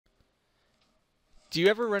Do you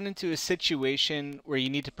ever run into a situation where you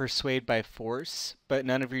need to persuade by force, but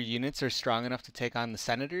none of your units are strong enough to take on the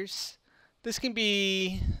senators? This can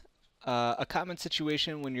be a common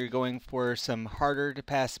situation when you're going for some harder to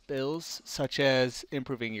pass bills, such as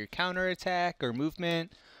improving your counterattack or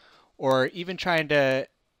movement, or even trying to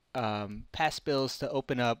pass bills to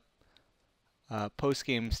open up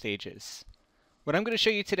post-game stages. What I'm going to show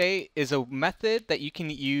you today is a method that you can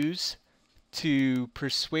use to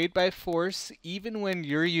persuade by force even when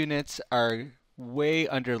your units are way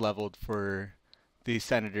underleveled for the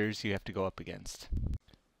senators you have to go up against.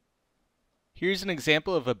 Here's an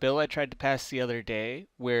example of a bill I tried to pass the other day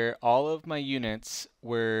where all of my units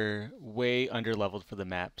were way underleveled for the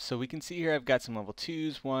map. So we can see here I've got some level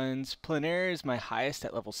 2s, 1s. Plenaire is my highest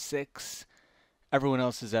at level 6. Everyone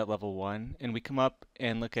else is at level 1. And we come up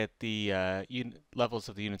and look at the levels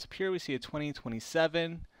of the units up here. We see a 20,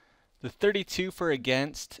 27. The 32 for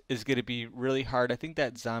against is going to be really hard. I think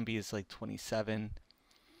that zombie is like 27.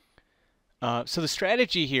 So the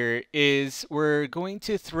strategy here is we're going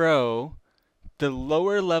to throw the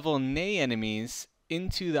lower level Nay enemies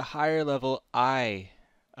into the higher level I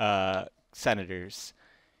senators.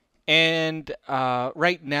 And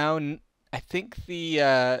right now, I think the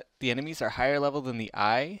enemies are higher level than the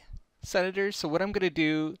I senators. So what I'm going to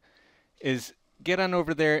do is get on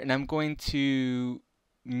over there, and I'm going to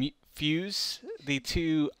fuse the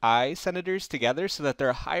two I senators together so that they're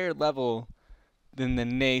a higher level than the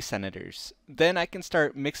Nay senators. Then I can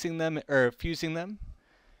start mixing them or fusing them.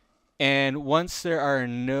 And once there are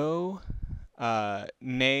no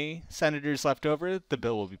Nay senators left over, the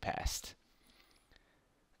bill will be passed.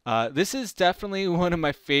 This is definitely one of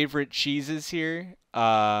my favorite cheeses here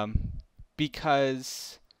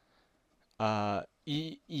because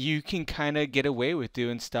you can kind of get away with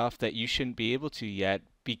doing stuff that you shouldn't be able to yet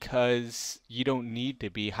because you don't need to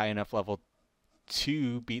be high enough level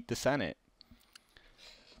to beat the Senate.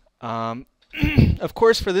 Of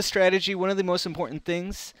course, for this strategy, one of the most important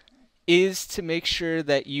things is to make sure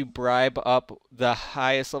that you bribe up the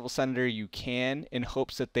highest level senator you can in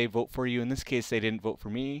hopes that they vote for you. In this case, they didn't vote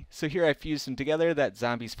for me. So here I fused them together. That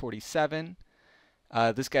zombie's 47.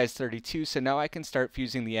 This guy's 32. So now I can start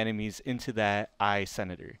fusing the enemies into that I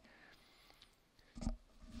senator.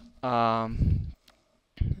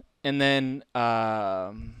 And then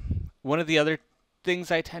one of the other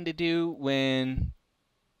things I tend to do when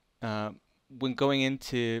going in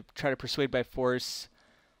to try to persuade by force,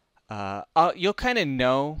 you'll kind of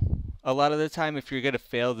know a lot of the time if you're going to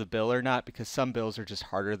fail the bill or not, because some bills are just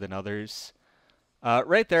harder than others.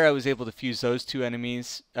 Right there I was able to fuse those two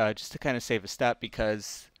enemies just to kind of save a step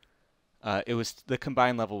because the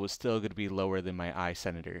combined level was still going to be lower than my I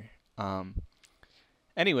senator.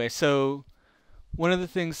 Anyway, so one of the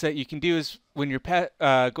things that you can do is when you're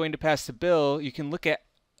going to pass the bill, you can look at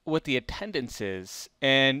what the attendance is.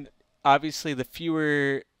 And obviously the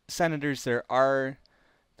fewer senators there are,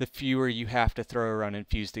 the fewer you have to throw around and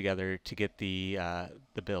fuse together to get the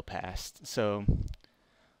bill passed. So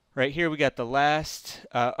right here we got the last.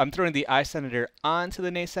 I'm throwing the I senator onto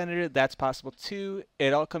the Nay senator. That's possible too.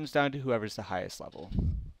 It all comes down to whoever's the highest level.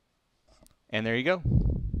 And there you go.